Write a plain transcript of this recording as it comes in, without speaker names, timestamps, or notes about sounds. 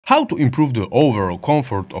how to improve the overall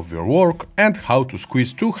comfort of your work, and how to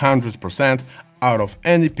squeeze 200% out of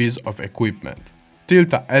any piece of equipment.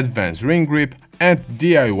 TILTA Advance Ring Grip and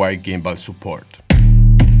DIY gimbal support.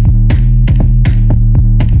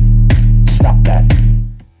 Stop that.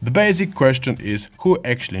 The basic question is who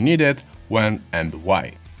actually need it, when and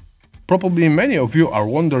why. Probably many of you are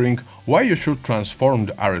wondering why you should transform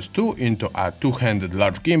the RS2 into a two-handed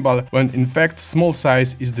large gimbal when in fact small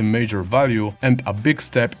size is the major value and a big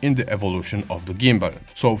step in the evolution of the gimbal.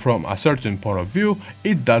 So from a certain point of view,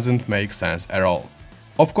 it doesn't make sense at all.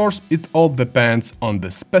 Of course, it all depends on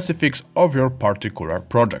the specifics of your particular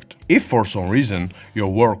project. If for some reason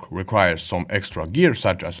your work requires some extra gear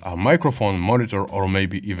such as a microphone, monitor or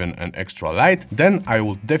maybe even an extra light, then I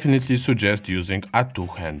would definitely suggest using a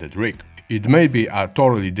two-handed rig. It may be a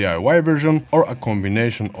totally DIY version or a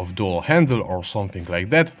combination of dual handle or something like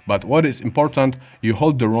that, but what is important, you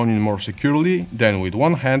hold the Ronin more securely than with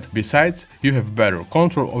one hand, besides you have better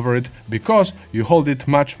control over it because you hold it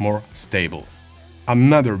much more stable.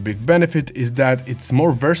 Another big benefit is that it's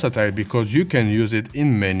more versatile because you can use it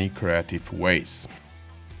in many creative ways.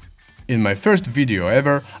 In my first video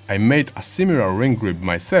ever, I made a similar ring grip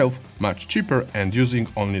myself, much cheaper and using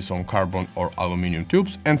only some carbon or aluminum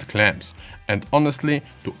tubes and clamps. And honestly,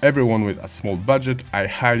 to everyone with a small budget, I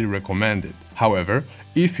highly recommend it. However,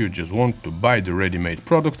 if you just want to buy the ready-made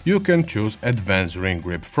product, you can choose Advanced Ring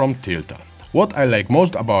Grip from TILTA. What I like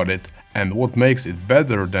most about it, and what makes it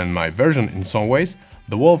better than my version in some ways,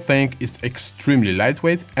 the whole thing is extremely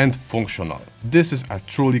lightweight and functional. This is a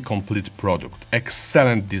truly complete product.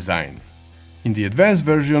 Excellent design. In the advanced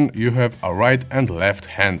version you have a right and left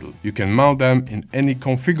handle. You can mount them in any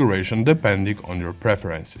configuration depending on your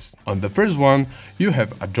preferences. On the first one you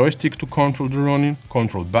have a joystick to control the Ronin,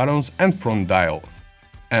 control buttons and front dial.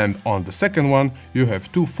 And on the second one you have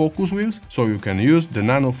two focus wheels, so you can use the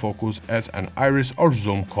nano focus as an iris or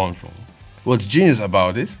zoom control. What's genius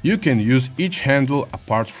about this? You can use each handle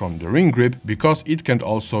apart from the ring grip because it can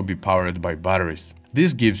also be powered by batteries.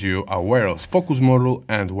 This gives you a wireless focus module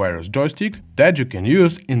and wireless joystick that you can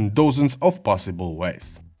use in dozens of possible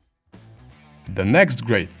ways. The next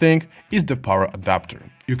great thing is the power adapter.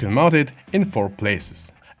 You can mount it in 4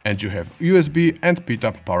 places. And you have USB and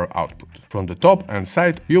P-type power output. From the top and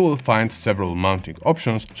side you will find several mounting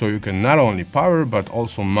options, so you can not only power but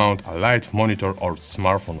also mount a light, monitor or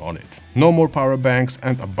smartphone on it. No more power banks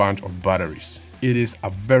and a bunch of batteries. It is a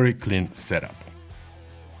very clean setup.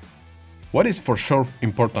 What is for sure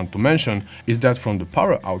important to mention is that from the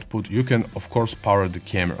power output you can of course power the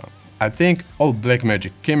camera. I think all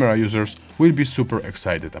Blackmagic camera users will be super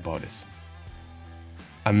excited about this.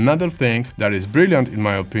 Another thing that is brilliant in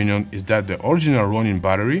my opinion is that the original Ronin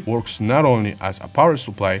battery works not only as a power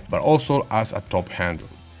supply but also as a top handle.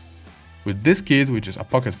 With this kit, which is a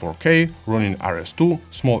Pocket 4K, Ronin RS2,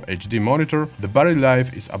 small HD monitor, the battery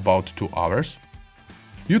life is about 2 hours.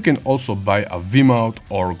 You can also buy a V-mount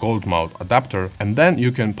or gold mount adapter and then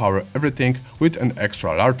you can power everything with an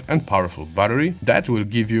extra large and powerful battery that will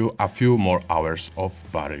give you a few more hours of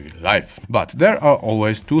battery life. But there are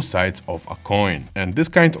always two sides of a coin, and this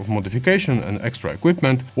kind of modification and extra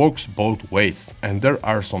equipment works both ways, and there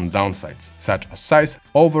are some downsides, such as size,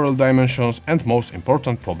 overall dimensions and most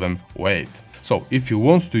important problem, weight. So if you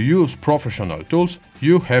want to use professional tools,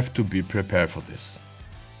 you have to be prepared for this.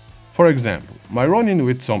 For example, my Ronin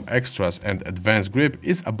with some extras and advanced grip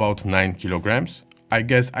is about 9 kilograms. I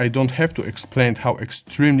guess I don't have to explain how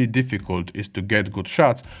extremely difficult it is to get good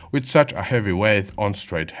shots with such a heavy weight on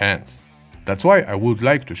straight hands. That's why I would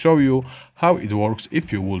like to show you how it works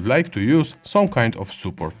if you would like to use some kind of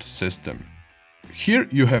support system. Here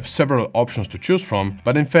you have several options to choose from,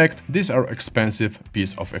 but in fact these are expensive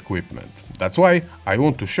piece of equipment. That's why I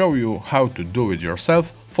want to show you how to do it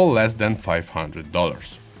yourself for less than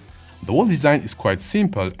 $500. The whole design is quite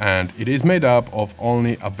simple and it is made up of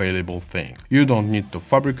only available things. You don't need to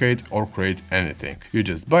fabricate or create anything. You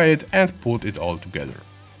just buy it and put it all together.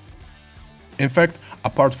 In fact,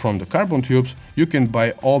 apart from the carbon tubes, you can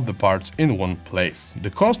buy all the parts in one place. The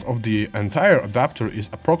cost of the entire adapter is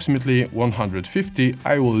approximately $150.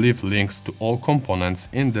 I will leave links to all components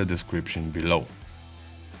in the description below.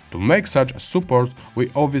 To make such a support, we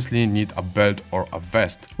obviously need a belt or a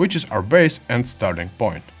vest, which is our base and starting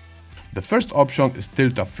point. The first option is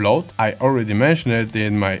TILTA Float. I already mentioned it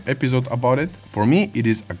in my episode about it. For me, it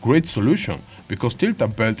is a great solution because TILTA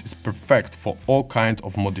belt is perfect for all kinds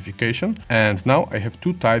of modification, and now I have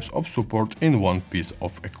two types of support in one piece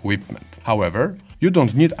of equipment. However, You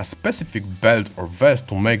don't need a specific belt or vest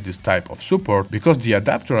to make this type of support, because the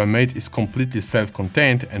adapter I made is completely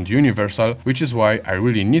self-contained and universal, which is why I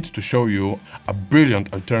really need to show you a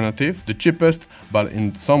brilliant alternative, the cheapest, but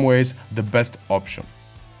in some ways the best option.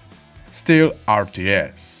 STIHL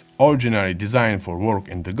RTS. Originally designed for work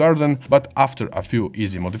in the garden, but after a few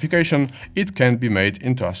easy modifications, it can be made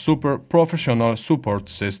into a super professional support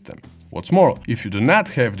system. What's more, if you do not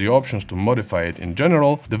have the options to modify it in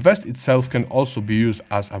general, the vest itself can also be used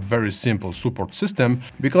as a very simple support system,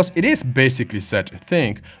 because it is basically such a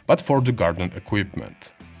thing, but for the garden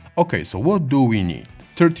equipment. Okay, so what do we need?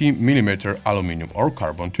 30mm aluminum or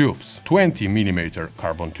carbon tubes, 20mm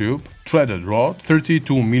carbon tube, threaded rod,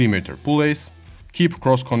 32mm pulleys, keep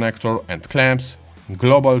cross connector and clamps,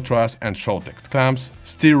 global truss and Showtech clamps,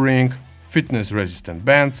 steel ring, fitness resistant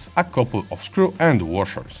bands, a couple of screws and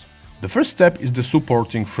washers. The first step is the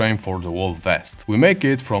supporting frame for the whole vest. We make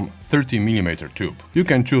it from 30mm tube. You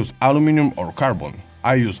can choose aluminum or carbon.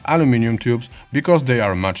 I use aluminum tubes because they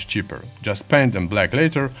are much cheaper. Just paint them black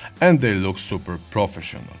later and they look super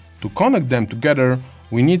professional. To connect them together,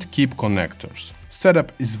 we need keep connectors.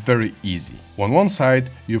 Setup is very easy. On one side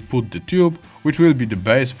you put the tube, which will be the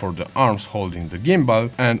base for the arms holding the gimbal,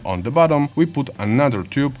 and on the bottom we put another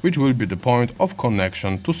tube, which will be the point of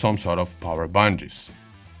connection to some sort of power bungees.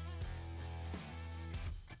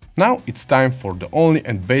 Now it's time for the only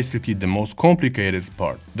and basically the most complicated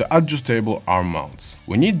part, the adjustable arm mounts.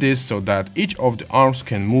 We need this so that each of the arms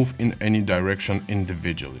can move in any direction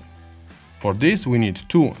individually. For this we need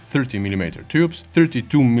two 30mm tubes,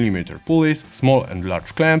 32mm pulleys, small and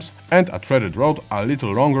large clamps, and a threaded rod a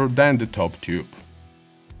little longer than the top tube.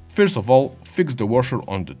 First of all, fix the washer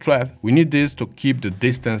on the thread. We need this to keep the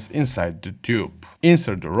distance inside the tube.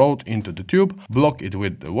 Insert the rod into the tube, block it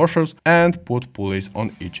with the washers and put pulleys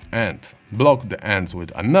on each end. Block the ends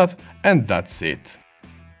with a nut and that's it.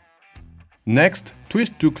 Next,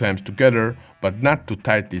 twist two clamps together, but not too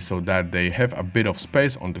tightly so that they have a bit of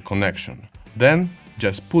space on the connection. Then,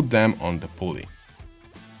 just put them on the pulley.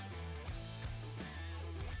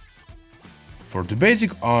 For the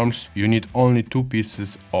basic arms, you need only two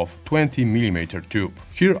pieces of 20mm tube.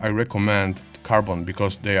 Here I recommend carbon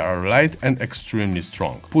because they are light and extremely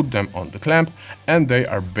strong. Put them on the clamp and they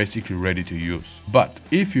are basically ready to use. But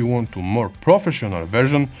if you want a more professional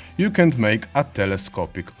version, you can make a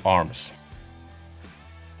telescopic arms.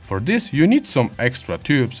 For this you need some extra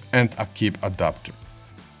tubes and a keep adapter,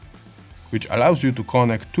 which allows you to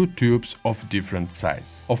connect two tubes of different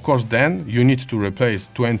size. Of course, then you need to replace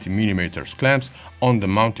 20mm clamps on the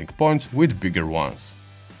mounting points with bigger ones.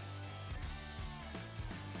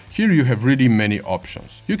 Here you have really many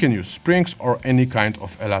options. You can use springs or any kind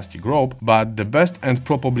of elastic rope, but the best and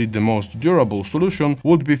probably the most durable solution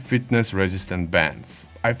would be fitness resistant bands.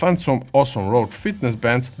 I found some awesome road fitness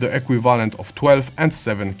bands, the equivalent of 12 and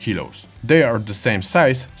 7 kilos. They are the same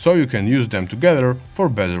size, so you can use them together for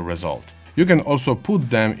better result. You can also put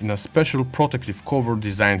them in a special protective cover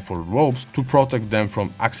designed for ropes to protect them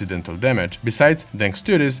from accidental damage. Besides, thanks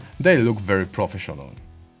to this, they look very professional.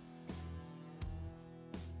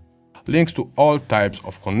 Links to all types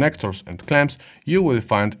of connectors and clamps you will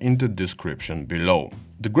find in the description below.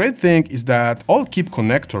 The great thing is that all keep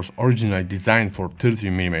connectors originally designed for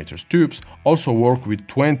 30mm tubes also work with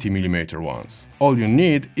 20mm ones. All you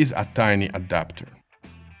need is a tiny adapter.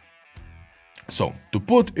 So, to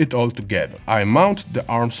put it all together, I mount the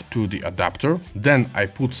arms to the adapter, then I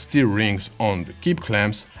put steel rings on the keep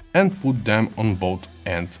clamps and put them on both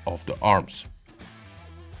ends of the arms.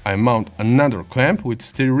 I mount another clamp with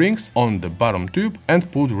steel rings on the bottom tube and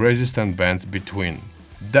put resistant bands between.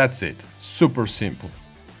 That's it, super simple.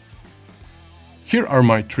 Here are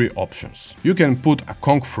my three options. You can put a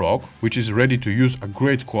conch frog, which is ready to use a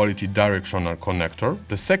great quality directional connector.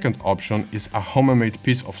 The second option is a homemade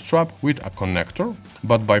piece of strap with a connector.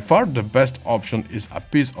 But by far the best option is a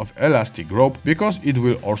piece of elastic rope, because it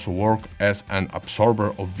will also work as an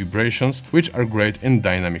absorber of vibrations, which are great in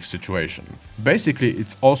dynamic situations. Basically,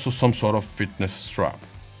 it's also some sort of fitness strap.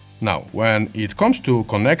 Now, when it comes to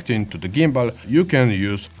connecting to the gimbal, you can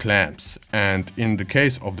use clamps, and in the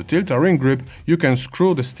case of the TILTA Ring Grip, you can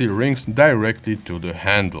screw the steel rings directly to the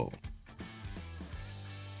handle.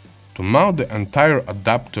 To mount the entire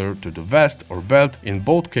adapter to the vest or belt, in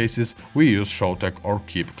both cases we use Showtech or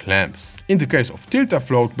Keep clamps. In the case of TILTA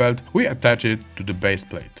float belt, we attach it to the base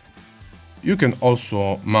plate. You can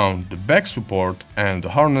also mount the back support and the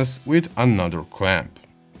harness with another clamp.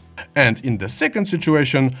 And in the second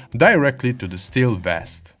situation, directly to the steel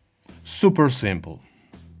vest. Super simple.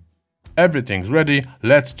 Everything's ready,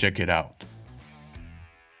 let's check it out.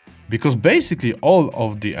 Because basically all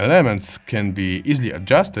of the elements can be easily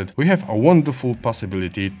adjusted, we have a wonderful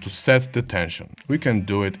possibility to set the tension. We can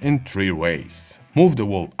do it in 3 ways. Move the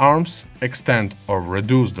wall arms, extend or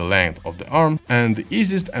reduce the length of the arm, and the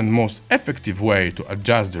easiest and most effective way to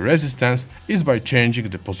adjust the resistance is by changing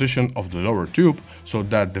the position of the lower tube so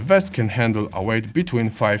that the vest can handle a weight between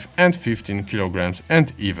 5 and 15 kilograms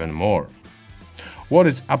and even more. What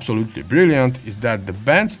is absolutely brilliant is that the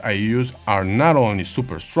bands I use are not only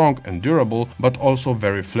super strong and durable, but also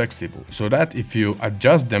very flexible, so that if you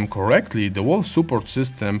adjust them correctly, the wall support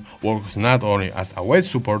system works not only as a weight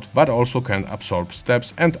support, but also can absorb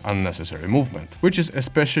steps and unnecessary movement, which is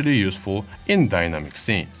especially useful in dynamic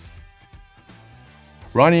scenes.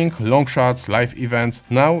 Running, long shots, live events,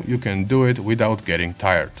 now you can do it without getting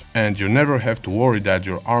tired. And you never have to worry that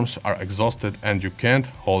your arms are exhausted and you can't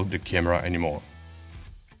hold the camera anymore.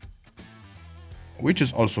 Which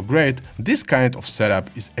is also great, this kind of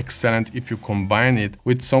setup is excellent if you combine it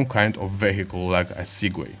with some kind of vehicle like a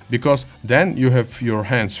Segway, because then you have your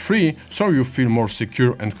hands free, so you feel more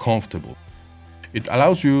secure and comfortable. It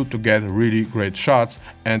allows you to get really great shots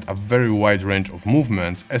and a very wide range of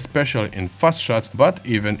movements, especially in fast shots, but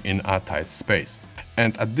even in a tight space.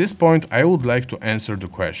 And at this point I would like to answer the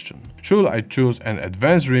question: should I choose an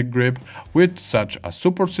advanced ring grip with such a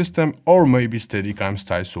support system, or maybe Steadicam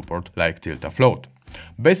style support like TILTA Float?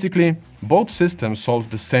 Basically, both systems solve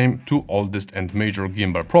the same 2 oldest and major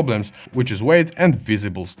gimbal problems, which is weight and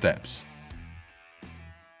visible steps.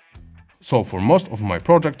 So for most of my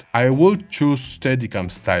project I will choose Steadicam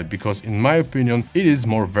style because in my opinion it is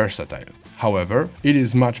more versatile. However, it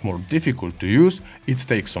is much more difficult to use, it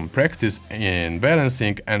takes some practice in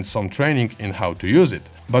balancing and some training in how to use it,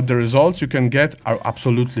 but the results you can get are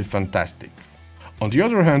absolutely fantastic. On the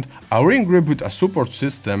other hand, a ring grip with a support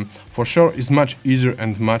system for sure is much easier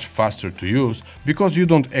and much faster to use, because you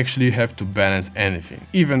don't actually have to balance anything,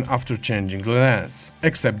 even after changing the lens,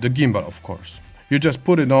 except the gimbal of course. You just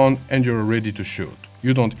put it on and you're ready to shoot.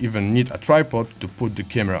 You don't even need a tripod to put the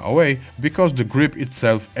camera away, because the grip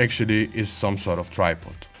itself actually is some sort of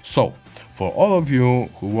tripod. So, for all of you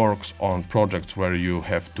who works on projects where you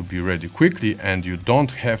have to be ready quickly and you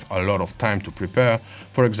don't have a lot of time to prepare,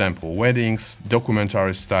 for example weddings,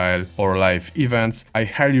 documentary style or live events, I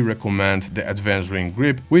highly recommend the Advance Ring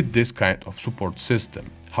Grip with this kind of support system.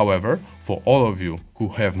 However, for all of you who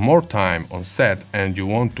have more time on set and you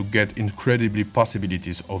want to get incredibly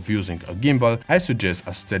possibilities of using a gimbal, I suggest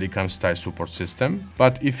a Steadicam style support system.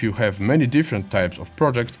 But if you have many different types of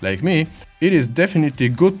projects like me, it is definitely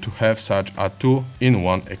good to have such a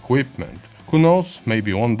 2-in-1 equipment. Who knows,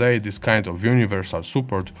 maybe one day this kind of universal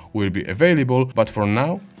support will be available, but for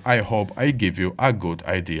now I hope I give you a good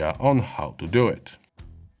idea on how to do it.